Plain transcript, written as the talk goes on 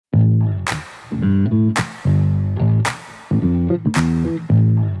Hello,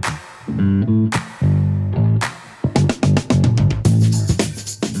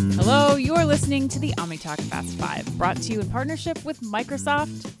 you're listening to the OmniTalk Fast 5, brought to you in partnership with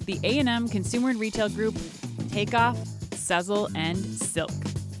Microsoft, the A&M Consumer and Retail Group, Takeoff, Sezzle, and Silk.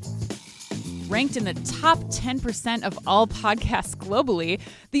 Ranked in the top 10% of all podcasts globally,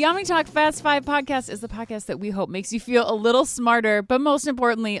 the OmniTalk Fast 5 podcast is the podcast that we hope makes you feel a little smarter, but most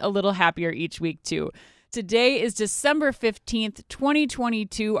importantly, a little happier each week, too. Today is December 15th,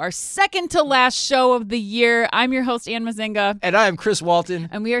 2022, our second to last show of the year. I'm your host, Ann Mazinga. And I'm Chris Walton.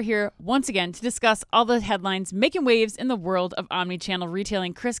 And we are here once again to discuss all the headlines making waves in the world of omnichannel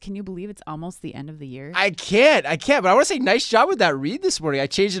retailing. Chris, can you believe it's almost the end of the year? I can't. But I want to say nice job with that read this morning. I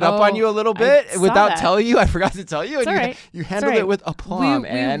changed it up on you a little bit without telling you. I forgot to tell you. It's and all right. You handled it with aplomb. We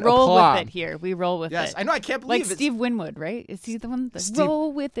roll with it here. We roll with it. Yes, I know. I can't believe it. Like Steve Winwood, right? Is he the one that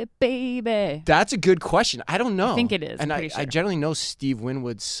roll with it, baby? That's a good question. I don't know. I think it is. And I generally know Steve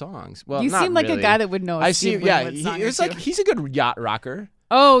Winwood's songs. Well, you not seem like really. a guy that would know a Steve Winwood song. It's like he's a good yacht rocker.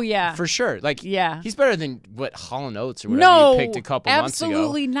 Oh, yeah. For sure. Like, yeah. He's better than what Hall & Oates or whatever you picked a couple months ago.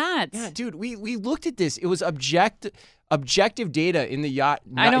 Absolutely not. Yeah, dude, we looked at this. It was objective data in the Yacht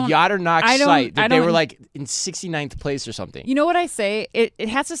or Knock site that they were like in 69th place or something. You know what I say? It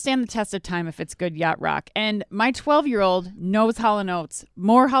has to stand the test of time if it's good yacht rock. And my 12-year-old knows Hall & Oates,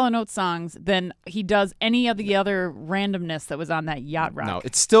 more Hall & Oates songs than he does any of the other randomness that was on that yacht rock. No,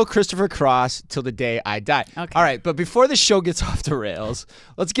 it's still Christopher Cross till the day I die. Okay. All right, but before the show gets off the rails,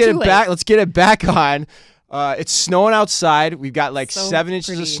 let's get it back on. It's snowing outside. We've got like 7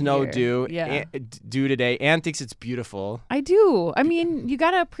 inches of snow due today. Ann thinks it's beautiful. I do. I mean, you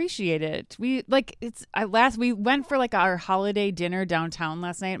gotta appreciate it. We went for like our holiday dinner downtown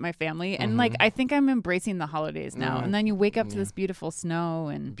last night at my family, and like I think I'm embracing the holidays now. And then you wake up to this beautiful snow,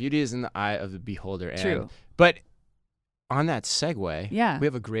 and beauty is in the eye of the beholder. True. But on that segue, we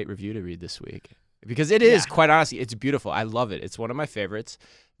have a great review to read this week because it is quite honestly, it's beautiful. I love it. It's one of my favorites.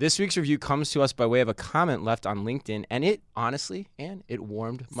 This week's review comes to us by way of a comment left on LinkedIn, and it honestly, Ann, it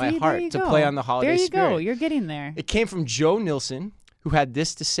warmed my heart to play on the holiday spirit. There you go. You're getting there. It came from Joe Nilsson, who had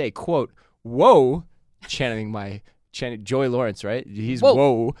this to say, quote, "Whoa," channeling Joey Lawrence, right? He's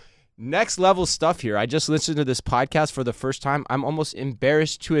whoa. "Next level stuff here. I just listened to this podcast for the first time. I'm almost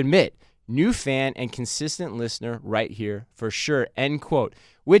embarrassed to admit. New fan and consistent listener right here for sure," end quote.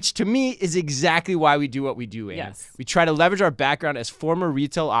 Which to me is exactly why we do what we do, Ann. Yes. We try to leverage our background as former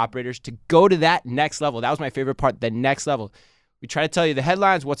retail operators to go to that next level. That was my favorite part, the next level. We try to tell you the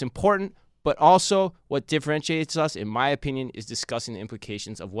headlines, what's important, but also what differentiates us, in my opinion, is discussing the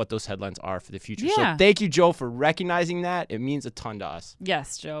implications of what those headlines are for the future. Yeah. So thank you, Joe, for recognizing that. It means a ton to us.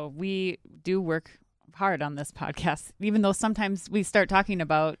 Yes, Joe. We do work hard on this podcast, even though sometimes we start talking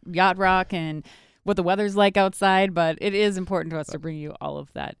about yacht rock and what the weather's like outside, but it is important to us to bring you all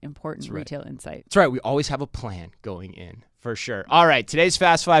of that important retail insight. That's right. We always have a plan going in, for sure. All right. Today's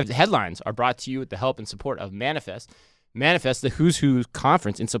Fast Five headlines are brought to you with the help and support of Manifest. Manifest, the Who's Who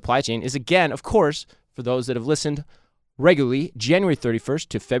conference in supply chain, is again, of course, for those that have listened regularly, January 31st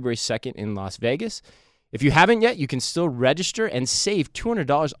to February 2nd in Las Vegas. If you haven't yet, you can still register and save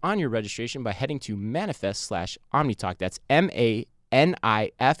 $200 on your registration by heading to manifest/OmniTalk. That's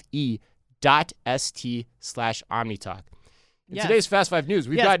MANIFE.ST/OmniTalk. In today's Fast Five news,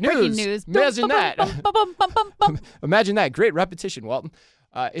 we've got news. Imagine that. Imagine that. Great repetition, Walton.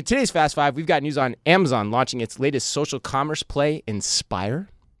 In today's Fast Five, we've got news on Amazon launching its latest social commerce play, Inspire,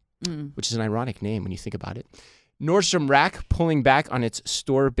 which is an ironic name when you think about it. Nordstrom Rack pulling back on its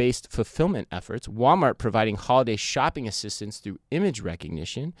store-based fulfillment efforts. Walmart providing holiday shopping assistance through image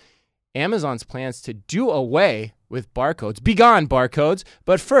recognition. Amazon's plans to do away with barcodes. Begone, barcodes.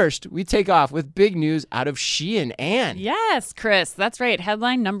 But first, we take off with big news out of Shein. Ann. Yes, Chris. That's right.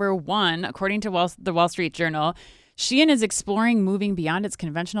 Headline number 1, according to the Wall Street Journal, Shein is exploring moving beyond its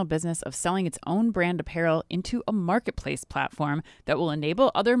conventional business of selling its own brand apparel into a marketplace platform that will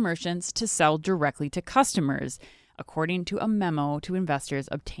enable other merchants to sell directly to customers, according to a memo to investors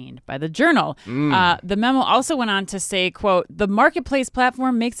obtained by the Journal. The memo also went on to say, quote, "The marketplace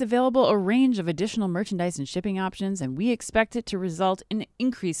platform makes available a range of additional merchandise and shipping options, and we expect it to result in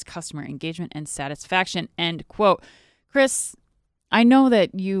increased customer engagement and satisfaction," end quote. Chris, I know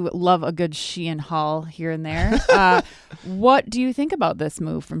that you love a good Shein haul here and there. What do you think about this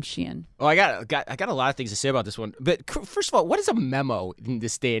move from Shein? Oh, I got a lot of things to say about this one. But first of all, what is a memo in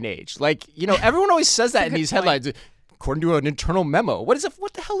this day and age? Like, everyone always says that in these headlines. according to an internal memo. What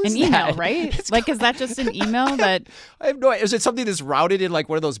the hell is an email, right? Is that just an email that? I have no idea. Is it something that's routed in like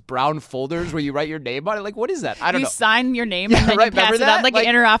one of those brown folders where you write your name on it? Like, what is that? I don't know. You sign your name and then you pass it out like an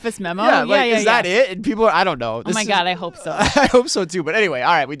interoffice memo? Is that it? And people I don't know. Oh my God, I hope so. I hope so too. But anyway,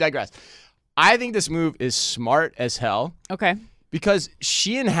 all right, we digress. I think this move is smart as hell. Okay. Because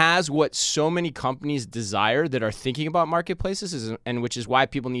Shein has what so many companies desire that are thinking about marketplaces, and which is why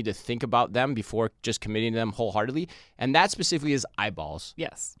people need to think about them before just committing to them wholeheartedly. And that specifically is eyeballs.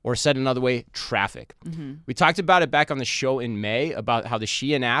 Yes. Or said another way, traffic. Mm-hmm. We talked about it back on the show in May about how the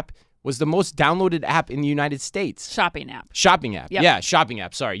Shein app was the most downloaded app in the United States. Shopping app. Yep. Yeah, shopping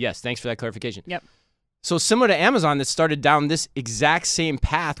app. Sorry. Yes, thanks for that clarification. Yep. So similar to Amazon that started down this exact same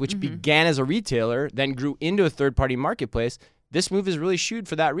path, which began as a retailer, then grew into a third-party marketplace, this move is really shooed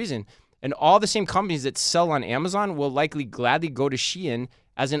for that reason. And all the same companies that sell on Amazon will likely gladly go to Shein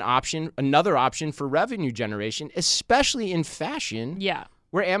as an option, another option for revenue generation, especially in fashion,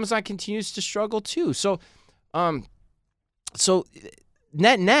 where Amazon continues to struggle too. So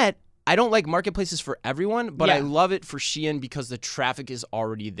net, I don't like marketplaces for everyone, but I love it for Shein because the traffic is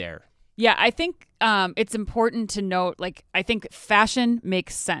already there. Yeah, I think it's important to note, I think fashion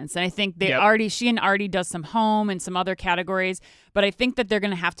makes sense. And I think Shein already does some home and some other categories, but I think that they're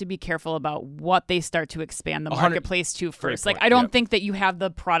going to have to be careful about what they start to expand the marketplace to first. I don't think that you have the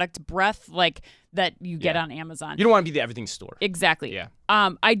product breadth that you get on Amazon. You don't want to be the everything store. Exactly. Yeah.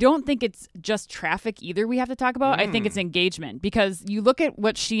 I don't think it's just traffic either we have to talk about. I think it's engagement, because you look at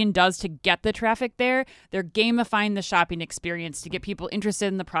what Shein does to get the traffic there. They're gamifying the shopping experience to get people interested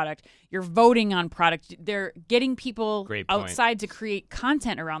in the product. You're voting on product. They're getting people outside to create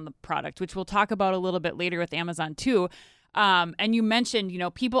content around the product, which we'll talk about a little bit later with Amazon too. And you mentioned,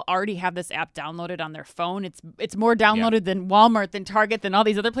 people already have this app downloaded on their phone. It's more downloaded than Walmart, than Target, than all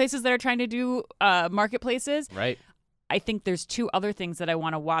these other places that are trying to do marketplaces. Right. I think there's two other things that I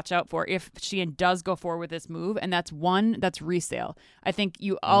want to watch out for if Shein does go forward with this move, and that's resale. I think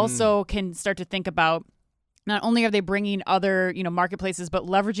you also can start to think about, not only are they bringing other, marketplaces, but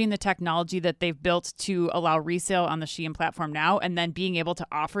leveraging the technology that they've built to allow resale on the Shein platform now, and then being able to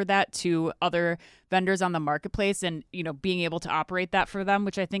offer that to other vendors on the marketplace, and, being able to operate that for them,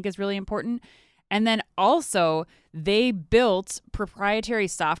 which I think is really important. And then also, they built proprietary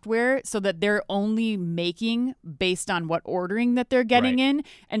software so that they're only making based on what ordering that they're getting in.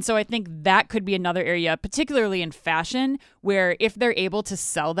 And so I think that could be another area, particularly in fashion, where if they're able to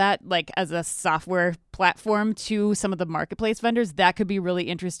sell that as a software platform to some of the marketplace vendors, that could be really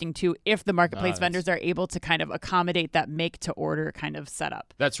interesting too, if the marketplace vendors are able to kind of accommodate that make to order kind of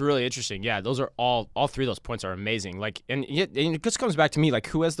setup. That's really interesting. Yeah, those are all three of those points are amazing. And it just comes back to me,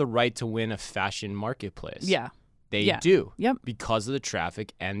 who has the right to win a fashion marketplace? Yeah. They do. Yep. Because of the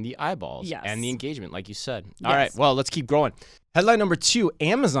traffic and the eyeballs and the engagement, like you said. Yes. All right. Well, let's keep growing. Headline number 2,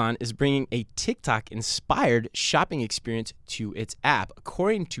 Amazon is bringing a TikTok-inspired shopping experience to its app.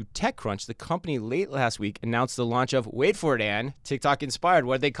 According to TechCrunch, the company late last week announced the launch of, wait for it, Ann, TikTok-inspired.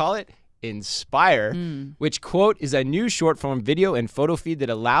 What did they call it? Inspire, which, quote, is a new short-form video and photo feed that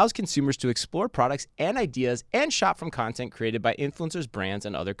allows consumers to explore products and ideas and shop from content created by influencers, brands,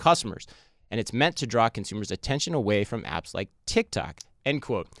 and other customers. And it's meant to draw consumers' attention away from apps like TikTok, end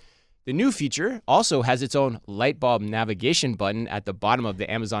quote. The new feature also has its own light bulb navigation button at the bottom of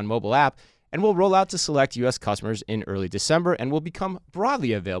the Amazon mobile app and will roll out to select U.S. customers in early December and will become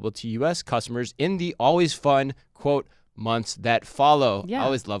broadly available to U.S. customers in the always fun, quote, months that follow. Yeah. I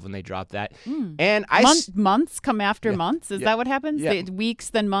always love when they drop that. And months come after months? Is that what happens? Yeah. Weeks,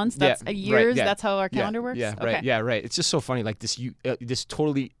 then months? That's years? Right, That's how our calendar works? Yeah, right. Okay. Yeah, right. It's just so funny, this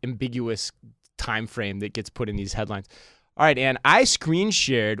totally ambiguous time frame that gets put in these headlines. All right, and I screen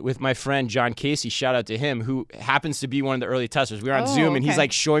shared with my friend John Casey, shout out to him, who happens to be one of the early testers. We were on Zoom, and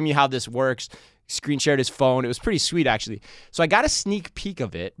he's showing me how this works. Screen shared his phone. It was pretty sweet, actually. So I got a sneak peek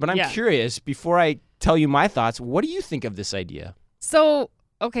of it, but I'm curious, before I tell you my thoughts, what do you think of this idea? So,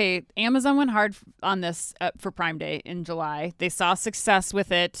 okay, Amazon went hard on this for Prime Day in July. They saw success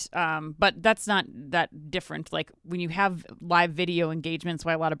with it, but that's not that different. When you have live video engagements,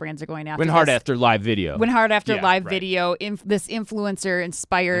 why a lot of brands are going after Went hard after live video. Video, this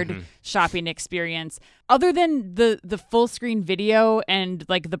influencer-inspired shopping experience. Other than the full screen video and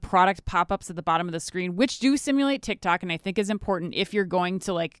the product pop-ups at the bottom of the screen, which do simulate TikTok and I think is important if you're going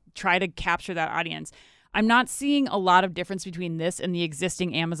to try to capture that audience, I'm not seeing a lot of difference between this and the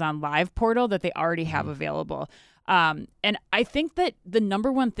existing Amazon Live portal that they already have available. And I think that the number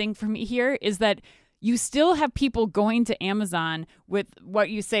one thing for me here is that you still have people going to Amazon with what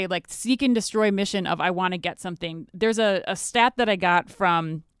you say, seek and destroy mission of I want to get something. There's a stat that I got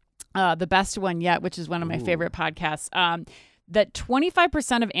from the best one yet, which is one of my favorite podcasts, that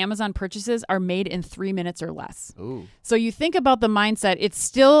 25% of Amazon purchases are made in 3 minutes or less. Ooh. So you think about the mindset, it's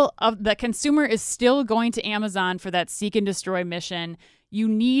still, the consumer is still going to Amazon for that seek and destroy mission. You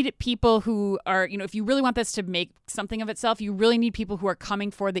need people who are, if you really want this to make something of itself, you really need people who are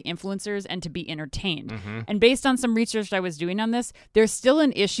coming for the influencers and to be entertained. Mm-hmm. And based on some research I was doing on this, there's still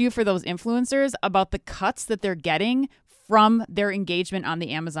an issue for those influencers about the cuts that they're getting from their engagement on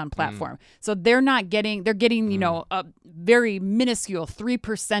the Amazon platform. So they're getting, a very minuscule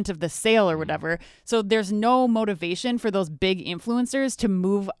 3% of the sale or whatever. So there's no motivation for those big influencers to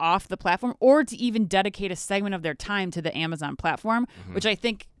move off the platform or to even dedicate a segment of their time to the Amazon platform, which I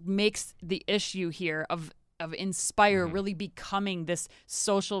think makes the issue here of Inspire really becoming this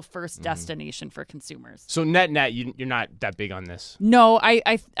social first destination for consumers. So net, you're not that big on this. No,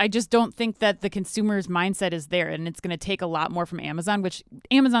 I just don't think that the consumer's mindset is there, and it's going to take a lot more from Amazon, which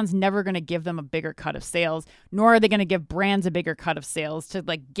Amazon's never going to give them a bigger cut of sales, nor are they going to give brands a bigger cut of sales to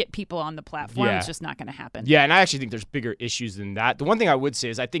get people on the platform. Yeah. It's just not going to happen. Yeah, and I actually think there's bigger issues than that. The one thing I would say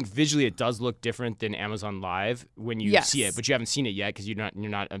is I think visually it does look different than Amazon Live when you see it, but you haven't seen it yet because you're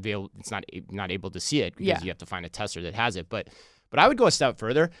not available. It's not able to see it because you have to find a tester that has it. But I would go a step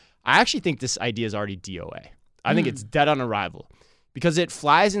further. I actually think this idea is already DOA. I think it's dead on arrival because it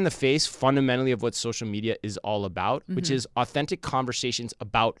flies in the face fundamentally of what social media is all about, which is authentic conversations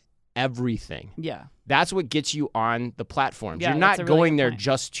about everything. Yeah. That's what gets you on the platforms. You're not going there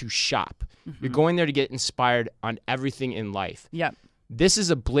just to shop. You're going there to get inspired on everything in life. Yep. This is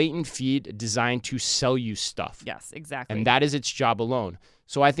a blatant feed designed to sell you stuff. Yes, exactly. And that is its job alone.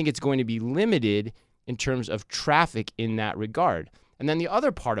 So I think it's going to be limited in terms of traffic in that regard. And then the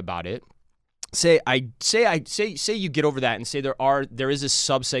other part about it, say you get over that and say there is a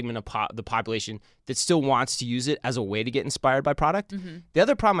subsegment of the population that still wants to use it as a way to get inspired by product. The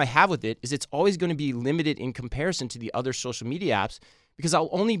other problem I have with it is it's always going to be limited in comparison to the other social media apps because I'll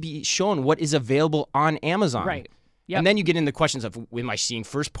only be shown what is available on Amazon. Right. Yep. And then you get into questions of, am I seeing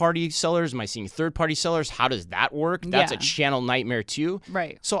first-party sellers? Am I seeing third-party sellers? How does that work? That's a channel nightmare too.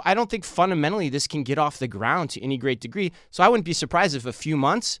 Right. So I don't think fundamentally this can get off the ground to any great degree. So I wouldn't be surprised if a few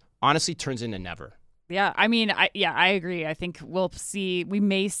months honestly turns into never. Yeah, I mean, I agree. I think we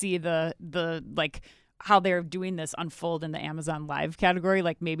may see the how they're doing this unfold in the Amazon Live category.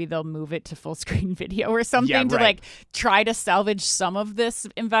 Like maybe they'll move it to full screen video or something to try to salvage some of this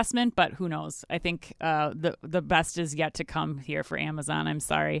investment, but who knows? I think the best is yet to come here for Amazon. I'm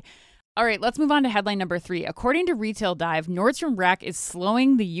sorry. All right, let's move on to headline number 3. According to Retail Dive, Nordstrom Rack is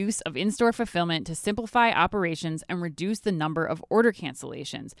slowing the use of in-store fulfillment to simplify operations and reduce the number of order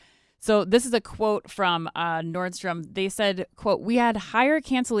cancellations. So this is a quote from Nordstrom. They said, quote, "We had higher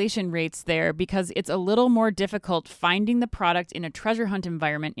cancellation rates there because it's a little more difficult finding the product in a treasure hunt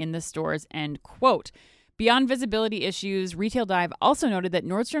environment in the stores," end quote. Beyond visibility issues, Retail Dive also noted that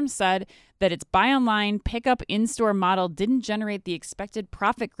Nordstrom said that its buy online, pick up in-store model didn't generate the expected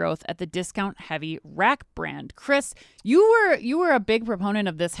profit growth at the discount-heavy Rack brand. Chris, you were a big proponent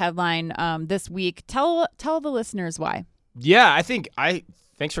of this headline this week. Tell the listeners why. Yeah,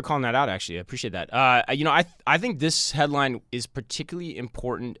 thanks for calling that out, actually. I appreciate that. I think this headline is particularly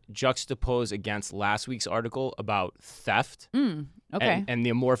important juxtaposed against last week's article about theft. Okay. And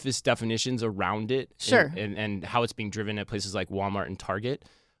the amorphous definitions around it. Sure. And how it's being driven at places like Walmart and Target.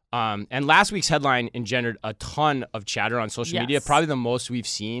 And last week's headline engendered a ton of chatter on social media, probably the most we've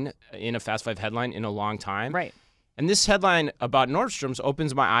seen in a Fast Five headline in a long time. Right. And this headline about Nordstrom's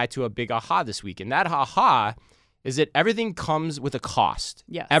opens my eye to a big aha this week. And that aha is that everything comes with a cost.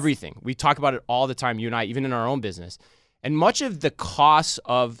 Yes. Everything. We talk about it all the time, you and I, even in our own business. And much of the costs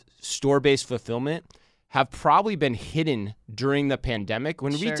of store-based fulfillment have probably been hidden during the pandemic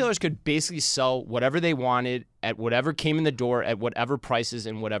when retailers could basically sell whatever they wanted at whatever came in the door at whatever prices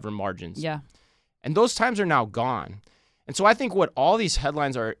and whatever margins. Yeah. And those times are now gone. And so I think what all these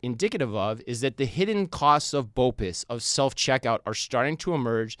headlines are indicative of is that the hidden costs of BOPIS, of self-checkout, are starting to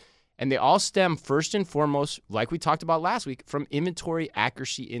emerge. And they all stem first and foremost, like we talked about last week, from inventory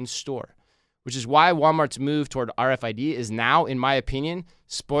accuracy in store, which is why Walmart's move toward RFID is now, in my opinion,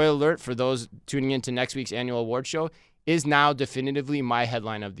 spoiler alert for those tuning into next week's annual award show, is now definitively my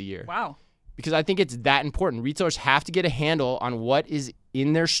headline of the year. Wow. Because I think it's that important. Retailers have to get a handle on what is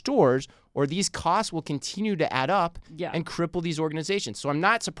in their stores, or these costs will continue to add up and cripple these organizations. So I'm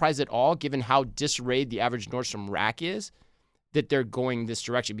not surprised at all, given how disarrayed the average Nordstrom Rack is, that they're going this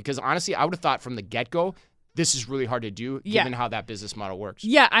direction. Because honestly, I would have thought from the get-go, this is really hard to do given how that business model works.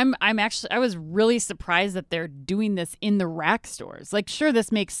 Yeah, I was really surprised that they're doing this in the rack stores. Like, sure,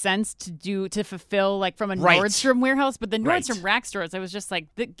 this makes sense to fulfill like from a Nordstrom warehouse, but the Nordstrom rack stores, I was just like,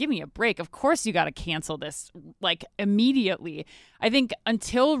 give me a break. Of course you got to cancel this like immediately. I think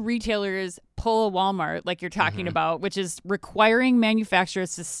until retailers pull a Walmart, like you're talking about, which is requiring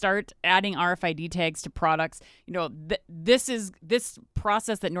manufacturers to start adding RFID tags to products, this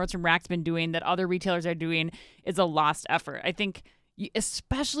process that Nordstrom Rack's been doing, that other retailers are doing, is a lost effort. I think,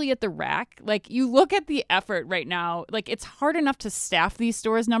 especially at the rack, like you look at the effort right now, like it's hard enough to staff these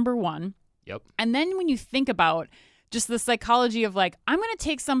stores, number one. Yep. And then when you think about just the psychology of like, I'm going to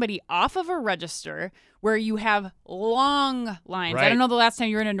take somebody off of a register where you have long lines. Right. I don't know the last time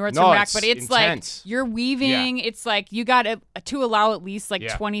you were in a Nordstrom rack, but it's intense. Like you're weaving. Yeah. It's like you got to allow at least like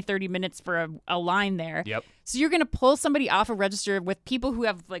 20, 30 minutes for a line there. Yep. So you're going to pull somebody off a register with people who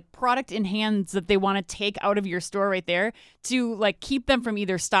have like product in hands that they want to take out of your store right there to like keep them from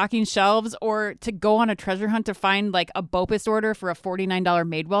either stocking shelves or to go on a treasure hunt to find like a BOPUS order for a $49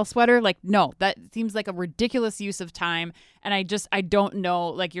 Madewell sweater. Like, no, that seems like a ridiculous use of time. And I don't know,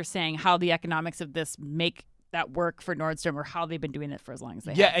 like you're saying, how the economics of this make that work for Nordstrom or how they've been doing it for as long as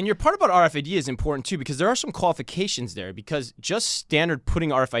they have. Yeah, and your part about RFID is important too, because there are some qualifications there, because just standard putting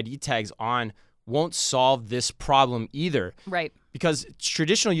RFID tags on won't solve this problem either. Right. Because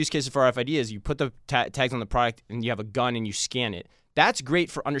traditional use cases for RFID is you put the tags on the product and you have a gun and you scan it. That's great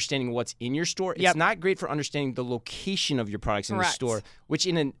for understanding what's in your store. It's not great for understanding the location of your products in the store, which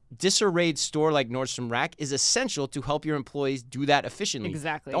in a disarrayed store like Nordstrom Rack is essential to help your employees do that efficiently.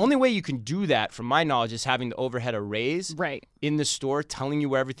 Exactly. The only way you can do that, from my knowledge, is having the overhead arrays in the store telling you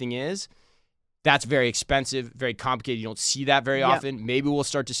where everything is. That's very expensive, very complicated. You don't see that very often. Maybe we'll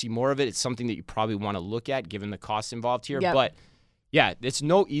start to see more of it. It's something that you probably want to look at given the costs involved here. But yeah, it's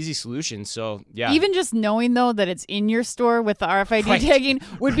no easy solution. So, yeah. Even just knowing, though, that it's in your store with the RFID tagging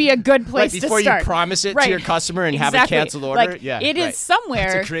would be a good place to start. Before you promise it to your customer and have a canceled order. Like, it is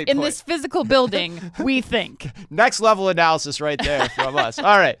somewhere in this physical building, we think. Next level analysis right there from us.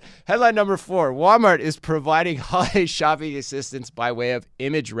 All right. Headline number 4. Walmart is providing holiday shopping assistance by way of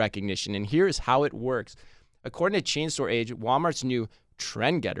image recognition. And here's how it works. According to Chain Store Age, Walmart's new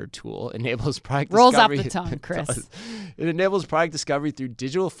Trend Getter tool enables product discovery. Rolls off the tongue, Chris. It enables product discovery through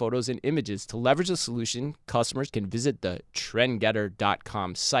digital photos and images. To leverage the solution, customers can visit the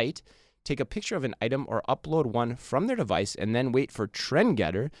trendgetter.com site, take a picture of an item or upload one from their device, and then wait for Trend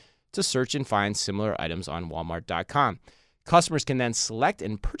Getter to search and find similar items on walmart.com. Customers can then select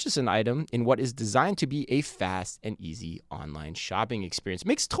and purchase an item in what is designed to be a fast and easy online shopping experience.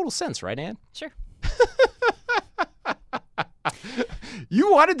 Makes total sense, right, Ann? Sure.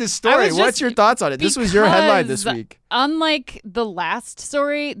 You wanted this story. What's your thoughts on it? This was your headline this week. Unlike the last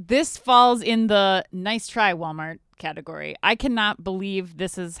story, this falls in the nice try Walmart category. I cannot believe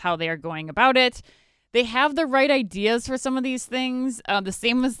this is how they are going about it. They have the right ideas for some of these things. The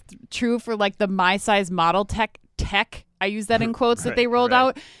same is true for like the My Size Model tech. I use that in quotes that they rolled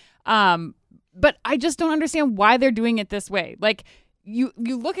out. But I just don't understand why they're doing it this way. Like, You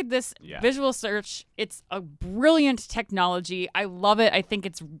look at this visual search, it's a brilliant technology. I love it. I think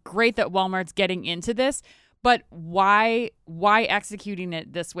it's great that Walmart's getting into this. But why executing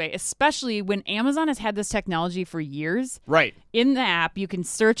it this way, especially when Amazon has had this technology for years? Right. In the app, you can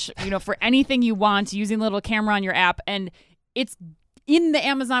search, for anything you want using a little camera on your app, and it's in the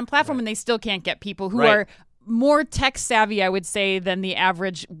Amazon platform, and they still can't get people who are more tech savvy, I would say, than the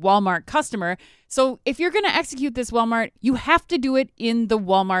average Walmart customer. So if you're going to execute this, Walmart, you have to do it in the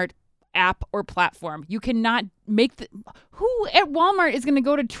Walmart app or platform. You cannot make who at Walmart is going to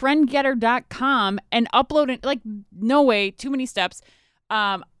go to trendgetter.com and upload it? Like, no way, too many steps.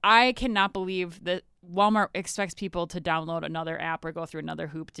 I cannot believe that Walmart expects people to download another app or go through another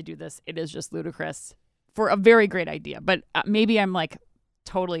hoop to do this. It is just ludicrous for a very great idea. But maybe I'm like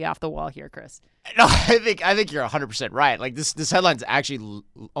totally off the wall here, Chris. No, I think you're 100% right. Like this headline's actually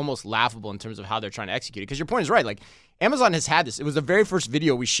almost laughable in terms of how they're trying to execute it. Because your point is right. Like Amazon has had this. It was the very first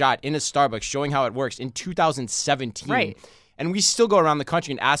video we shot in a Starbucks showing how it works in 2017. Right. And we still go around the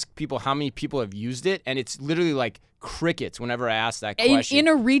country and ask people how many people have used it, and it's literally like crickets whenever I ask that question. In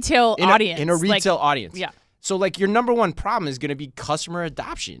a retail audience. In a retail audience. Yeah. So like your number one problem is going to be customer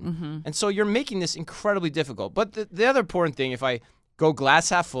adoption. Mm-hmm. And so you're making this incredibly difficult. But the other important thing, if I go glass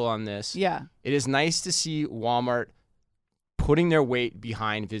half full on this. Yeah. It is nice to see Walmart putting their weight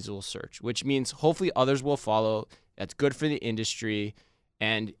behind visual search, which means hopefully others will follow. That's good for the industry.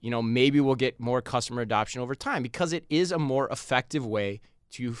 And, maybe we'll get more customer adoption over time because it is a more effective way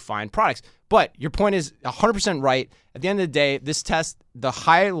to find products. But your point is 100% right. At the end of the day, this test, the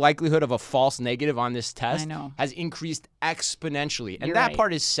high likelihood of a false negative on this test has increased exponentially. And that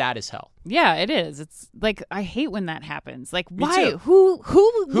part is sad as hell. Yeah, it is. It's like, I hate when that happens. Like, why? Who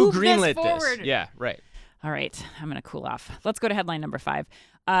greenlit this? Yeah, right. All right, I'm going to cool off. Let's go to headline number 5.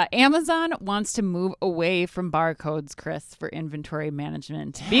 Amazon wants to move away from barcodes, Chris, for inventory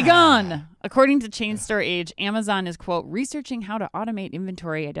management. Be gone! According to Chain Store Age, Amazon is, quote, researching how to automate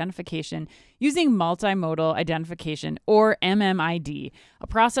inventory identification using multimodal identification, or MMID, a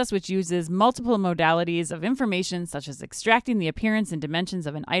process which uses multiple modalities of information, such as extracting the appearance and dimensions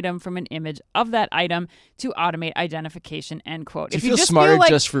of an item from an image of that item to automate identification, end quote. Do you feel smarter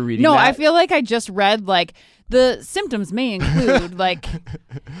just for reading that? No, I feel like I just read, like, the symptoms may include, like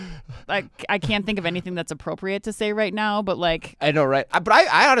I can't think of anything that's appropriate to say right now, but like... I know, right? But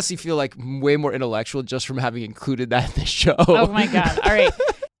I honestly feel like way more intellectual just from having included that in the show. Oh, my God. All right.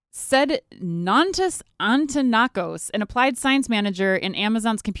 Said Nantas Antonakos, an applied science manager in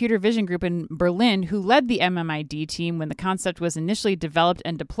Amazon's computer vision group in Berlin, who led the MMID team when the concept was initially developed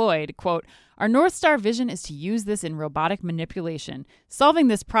and deployed, quote, our North Star vision is to use this in robotic manipulation, solving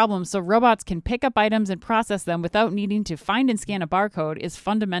this problem so robots can pick up items and process them without needing to find and scan a barcode is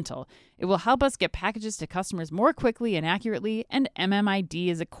fundamental. It will help us get packages to customers more quickly and accurately, and MMID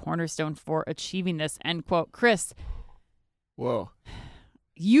is a cornerstone for achieving this, end quote. Chris. Whoa.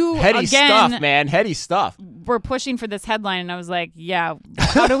 You heady stuff, man. Heady stuff. We're pushing for this headline, and I was like, yeah.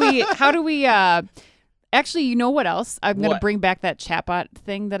 How do we? Actually, you know what else? I'm going to bring back that chatbot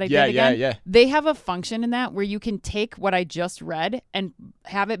thing that I did again. Yeah. They have a function in that where you can take what I just read and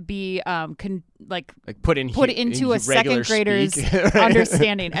have it be put into a second grader's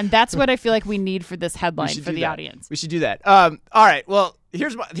understanding, and that's what I feel like we need for this headline for the audience. We should do that. All right. Well,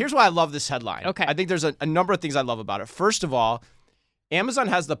 here's why I love this headline. Okay. I think there's a number of things I love about it. First of all, Amazon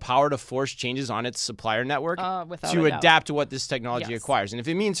has the power to force changes on its supplier network to adapt to what this technology acquires. And if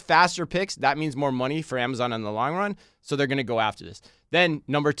it means faster picks, that means more money for Amazon in the long run. So they're going to go after this. Then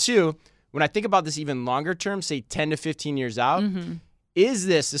number 2, when I think about this even longer term, say 10 to 15 years out,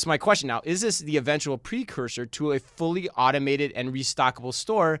 this is my question now, is this the eventual precursor to a fully automated and restockable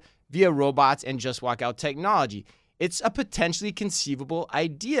store via robots and just walk out technology? It's a potentially conceivable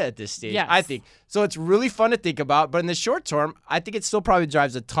idea at this stage, I think. So it's really fun to think about. But in the short term, I think it still probably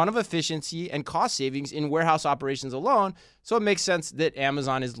drives a ton of efficiency and cost savings in warehouse operations alone. So it makes sense that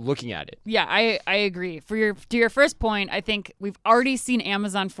Amazon is looking at it. Yeah, I agree. To your first point, I think we've already seen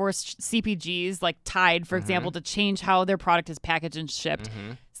Amazon force CPGs like Tide, for example, to change how their product is packaged and shipped.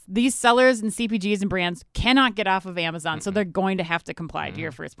 These sellers and CPGs and brands cannot get off of Amazon, so they're going to have to comply, to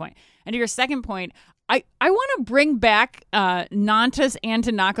your first point. And to your second point, I want to bring back Nantas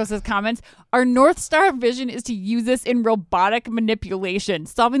Antonakos' comments. Our North Star vision is to use this in robotic manipulation.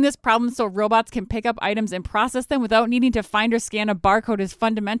 Solving this problem so robots can pick up items and process them without needing to find or scan a barcode is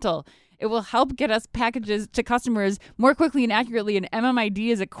fundamental. It will help get us packages to customers more quickly and accurately, and MMID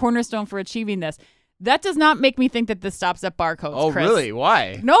is a cornerstone for achieving this. That does not make me think that this stops at barcodes, Oh, Chris. Really?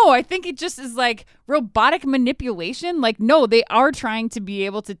 Why? No, I think it just is like robotic manipulation. Like, no, they are trying to be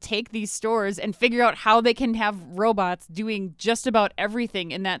able to take these stores and figure out how they can have robots doing just about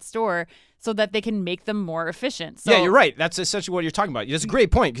everything in that store so that they can make them more efficient. So, yeah, you're right. That's essentially what you're talking about. That's a great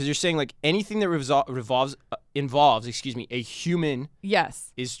point because you're saying like anything that involves a human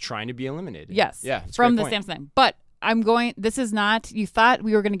is trying to be eliminated. Yes. Yeah. From the Samsung. But this is not, you thought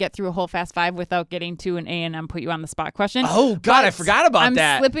we were going to get through a whole Fast Five without getting to an A&M put you on the spot question. Oh, God, I forgot about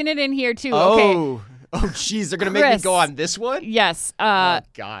that. I'm slipping it in here, too. Oh, okay. Oh, geez, they're going to make me go on this one? Yes. Oh,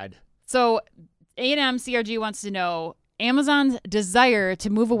 God. So A&M CRG wants to know, Amazon's desire to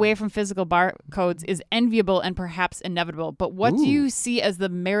move away from physical barcodes is enviable and perhaps inevitable, but what do you see as the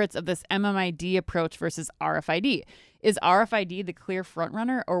merits of this MMID approach versus RFID? Is RFID the clear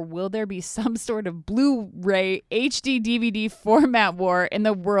frontrunner, or will there be some sort of Blu-ray HD DVD format war in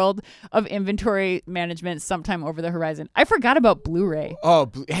the world of inventory management sometime over the horizon? I forgot about Blu-ray.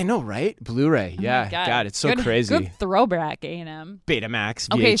 Oh, I know, right? Blu-ray. Yeah. God, it's so crazy. Good throwback, A&M. Betamax,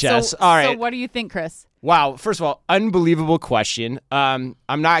 VHS. Okay, all right. So what do you think, Chris? Wow. First of all, unbelievable question. I'm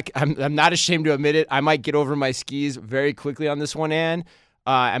not ashamed to admit it. I might get over my skis very quickly on this one, Ann.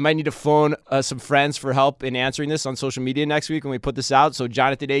 I might need to phone some friends for help in answering this on social media next week when we put this out. So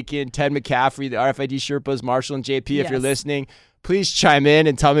Jonathan Aiken, Ted McCaffrey, the RFID Sherpas, Marshall and JP, if you're listening, please chime in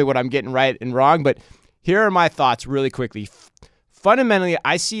and tell me what I'm getting right and wrong. But here are my thoughts really quickly. Fundamentally,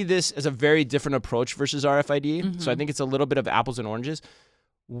 I see this as a very different approach versus RFID. So I think it's a little bit of apples and oranges.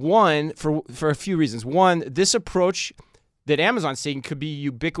 One, for a few reasons. One, this approach that Amazon's saying could be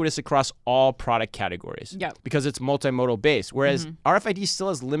ubiquitous across all product categories because it's multimodal based, whereas RFID still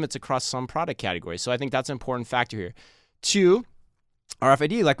has limits across some product categories. So I think that's an important factor here. 2,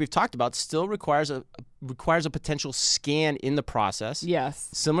 RFID, like we've talked about, still requires a potential scan in the process. Yes.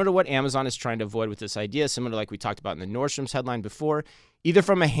 Similar to what Amazon is trying to avoid with this idea, similar to like we talked about in the Nordstrom's headline before, either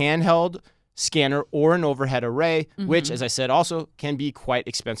from a handheld scanner or an overhead array, which, as I said, also can be quite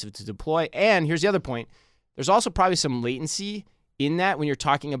expensive to deploy. And here's the other point. There's also probably some latency in that when you're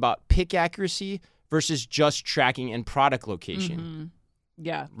talking about pick accuracy versus just tracking and product location.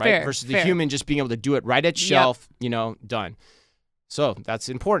 Yeah. Right? Fair, versus the human just being able to do it right at shelf, done. So that's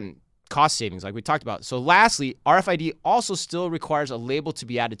important. Cost savings, like we talked about. So lastly, RFID also still requires a label to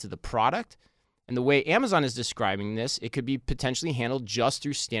be added to the product. And the way Amazon is describing this, it could be potentially handled just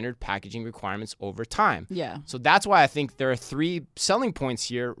through standard packaging requirements over time. Yeah. So that's why I think there are 3 selling points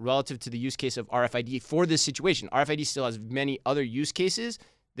here relative to the use case of RFID for this situation. RFID still has many other use cases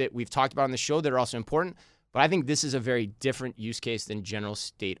that we've talked about on the show that are also important. But I think this is a very different use case than general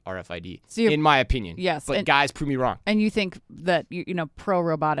state RFID, in my opinion. Yes. But guys, prove me wrong. And you think that pro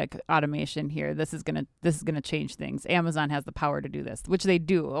robotic automation here, this is gonna change things. Amazon has the power to do this, which they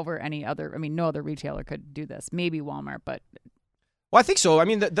do over any other. I mean, no other retailer could do this. Maybe Walmart, but. Well, I think so. I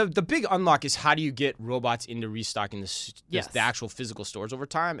mean, the big unlock is how do you get robots into restocking the actual physical stores over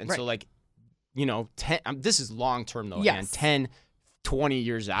time? And so, this is long term though, and 10, 20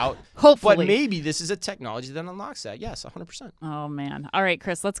 years out. Hopefully. But maybe this is a technology that unlocks that. Yes, 100%. Oh, man. All right,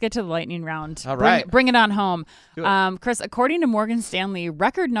 Chris, let's get to the lightning round. All right. Bring it on home. Chris, according to Morgan Stanley,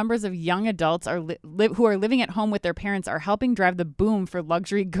 record numbers of young adults who are living at home with their parents are helping drive the boom for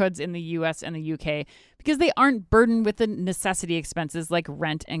luxury goods in the U.S. and the U.K. because they aren't burdened with the necessity expenses like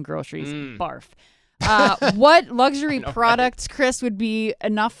rent and groceries. Barf. What luxury product, Chris, would be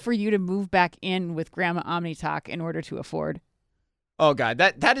enough for you to move back in with Grandma OmniTalk in order to afford? Oh God,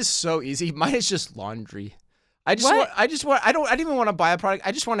 that is so easy. Mine is just laundry. I don't even want to buy a product.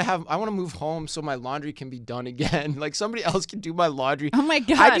 I want to move home so my laundry can be done again. Like somebody else can do my laundry. Oh my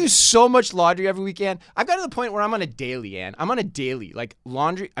God. I do so much laundry every weekend. I've got to the point where I'm on a daily, Ann. I'm on a daily, like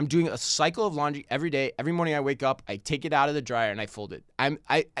laundry. I'm doing a cycle of laundry every day. Every morning I wake up, I take it out of the dryer and I fold it.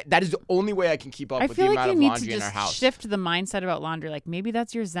 That is the only way I can keep up with the amount of laundry in our house. I feel like you need to just shift the mindset about laundry. Like maybe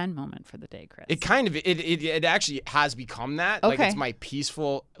that's your Zen moment for the day, Chris. It actually has become that. Okay. Like it's my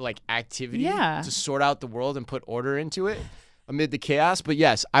peaceful activity to sort out the world and put order into it amid the chaos. But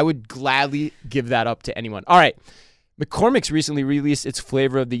yes, I would gladly give that up to anyone. All right. McCormick's recently released its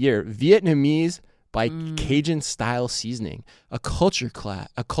flavor of the year, Vietnamese by Cajun style seasoning, a culture crush.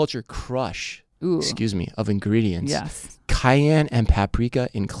 Of ingredients. Yes. Cayenne and paprika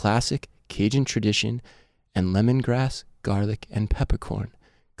in classic Cajun tradition, and lemongrass, garlic, and peppercorn,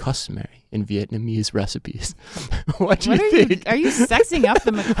 customary in Vietnamese recipes. What do you think? Are you sexing up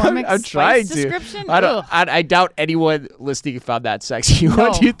the McCormick I'm trying to. description? I doubt anyone listening found that sexy. No,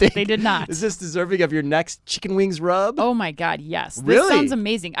 what do you think? They did not. Is this deserving of your next chicken wings rub? Oh my God, yes. Really? This sounds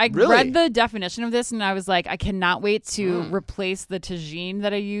amazing. I read the definition of this and I was like, I cannot wait to replace the tagine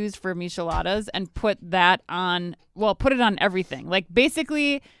that I used for micheladas and put it on everything. Like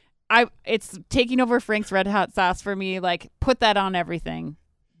basically, it's taking over Frank's Red Hot sauce for me. Like put that on everything.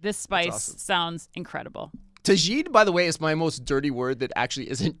 This spice sounds incredible. Tagine, by the way, is my most dirty word that actually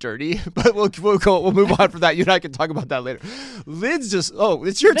isn't dirty, but we'll move on from that. You and I can talk about that later. Lids it's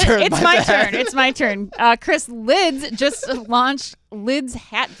your turn. It's my turn. Chris, Lids just launched Lids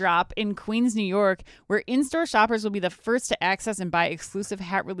Hat Drop in Queens, New York, where in-store shoppers will be the first to access and buy exclusive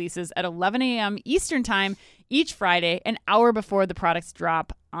hat releases at 11 a.m. Eastern Time each Friday, an hour before the products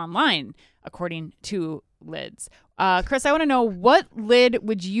drop online, according to Lids. Chris, I want to know, what lid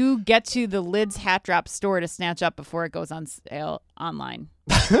would you get to the Lids Hat Drop store to snatch up before it goes on sale online?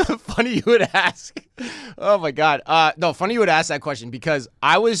 Funny you would ask. Oh my God. No, funny you would ask that question because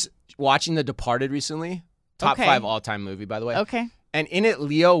I was watching The Departed recently. Top 5 all-time movie, by the way. Okay. And in it,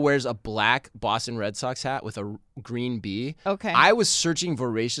 Leo wears a black Boston Red Sox hat with a green bee. Okay. I was searching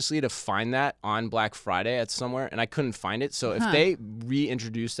voraciously to find that on Black Friday at somewhere, and I couldn't find it. So if they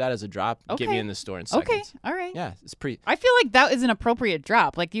reintroduce that as a drop, get me in the store in seconds. Okay, all right. Yeah, it's pretty. I feel like that is an appropriate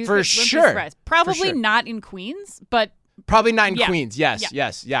drop. Like you for sure. Probably not in Queens, but probably not in Queens. Yes.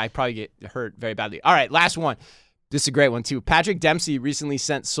 Yeah, I probably get hurt very badly. All right, last one. This is a great one too. Patrick Dempsey recently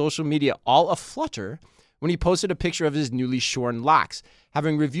sent social media all aflutter when he posted a picture of his newly shorn locks.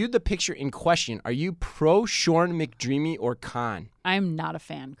 Having reviewed the picture in question, are you pro Shorn McDreamy or con? I'm not a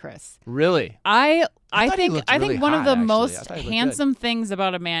fan, Chris. Really? I think one of the most actually. handsome things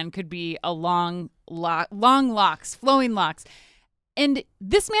about a man could be a long locks, flowing locks. And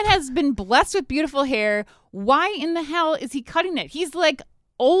this man has been blessed with beautiful hair. Why in the hell is he cutting it? He's like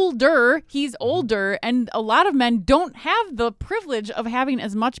older. He's older. And a lot of men don't have the privilege of having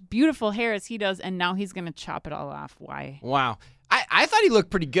as much beautiful hair as he does. And now he's going to chop it all off. Why? Wow. I thought he looked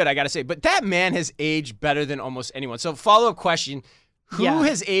pretty good, I got to say. But that man has aged better than almost anyone. So follow-up question. Who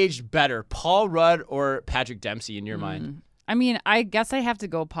has aged better, Paul Rudd or Patrick Dempsey in your mind? I mean, I guess I have to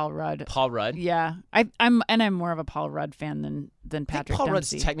go Paul Rudd. Paul Rudd? Yeah. I'm more of a Paul Rudd fan than Patrick Paul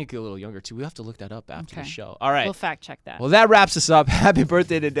Dempsey. Rudd's technically a little younger, too. We have to look that up after the show. All right. We'll fact check that. Well, that wraps us up. Happy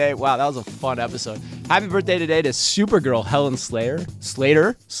birthday today. Wow, that was a fun episode. Happy birthday today to Supergirl Helen Slater,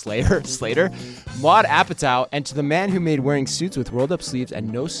 Maud Apatow, and to the man who made wearing suits with rolled-up sleeves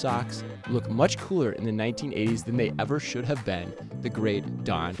and no socks look much cooler in the 1980s than they ever should have been, the great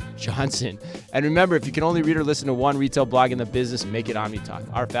Don Johnson. And remember, if you can only read or listen to one retail blog in the business, make it OmniTalk.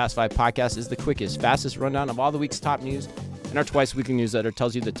 Our Fast 5 podcast is the quickest, fastest rundown of all the week's top news, and our twice-weekly newsletter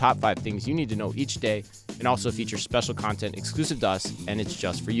tells you the top 5 things you need to know each day, and also features special content exclusive to us, and it's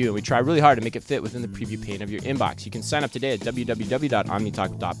just for you. And we try really hard to make it fit within the preview pane of your inbox. You can sign up today at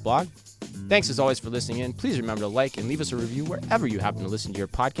www.omnitalk.blog. Thanks as always for listening in. Please remember to like and leave us a review wherever you happen to listen to your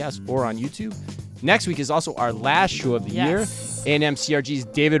podcast or on YouTube. Next week is also our last show of the year. A&M CRG's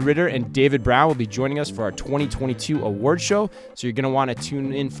David Ritter and David Brown will be joining us for our 2022 award show, so you're going to want to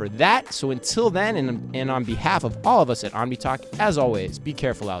tune in for that. So until then, and on behalf of all of us at OmniTalk, as always, be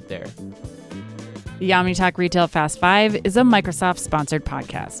careful out there. The OmniTalk Retail Fast 5 is a Microsoft-sponsored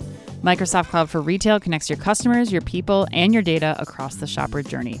podcast. Microsoft Cloud for Retail connects your customers, your people, and your data across the shopper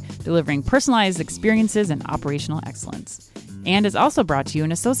journey, delivering personalized experiences and operational excellence. And is also brought to you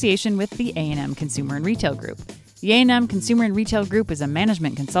in association with the A&M Consumer and Retail Group. The A&M Consumer and Retail Group is a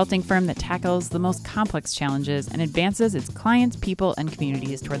management consulting firm that tackles the most complex challenges and advances its clients, people, and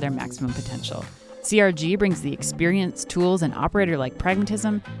communities toward their maximum potential. CRG brings the experience, tools, and operator-like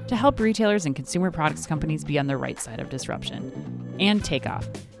pragmatism to help retailers and consumer products companies be on the right side of disruption. And Takeoff.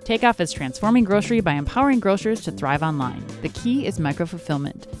 Takeoff is transforming grocery by empowering grocers to thrive online. The key is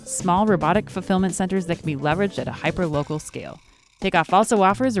micro-fulfillment, small robotic fulfillment centers that can be leveraged at a hyper-local scale. Takeoff also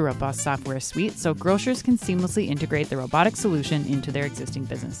offers a robust software suite so grocers can seamlessly integrate the robotic solution into their existing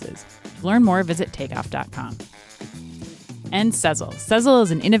businesses. To learn more, visit takeoff.com. And Sezzle. Sezzle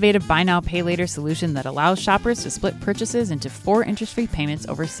is an innovative buy now, pay later solution that allows shoppers to split purchases into 4 interest-free payments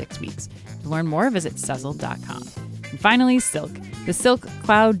over 6 weeks. To learn more, visit Sezzle.com. And finally, Silk. The Silk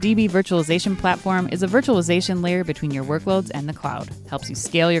Cloud DB virtualization platform is a virtualization layer between your workloads and the cloud. Helps you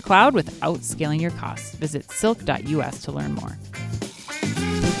scale your cloud without scaling your costs. Visit silk.us to learn more.